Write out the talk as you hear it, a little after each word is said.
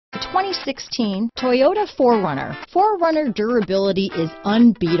2016 Toyota 4Runner. 4Runner durability is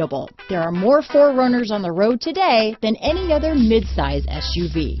unbeatable. There are more 4Runners on the road today than any other midsize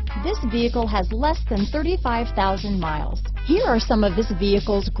SUV. This vehicle has less than 35,000 miles. Here are some of this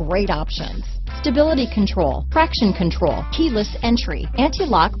vehicle's great options: stability control, traction control, keyless entry,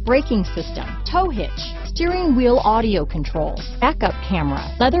 anti-lock braking system, tow hitch, steering wheel audio controls, backup camera,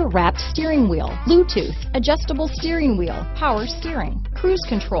 leather-wrapped steering wheel, Bluetooth, adjustable steering wheel, power steering, cruise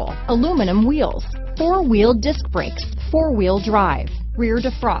control, aluminum wheels, four-wheel disc brakes, four-wheel drive, rear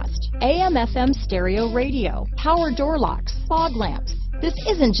defrost, AM/FM stereo radio, power door locks, fog lamps. This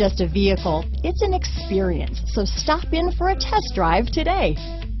isn't just a vehicle, it's an experience. So stop in for a test drive today.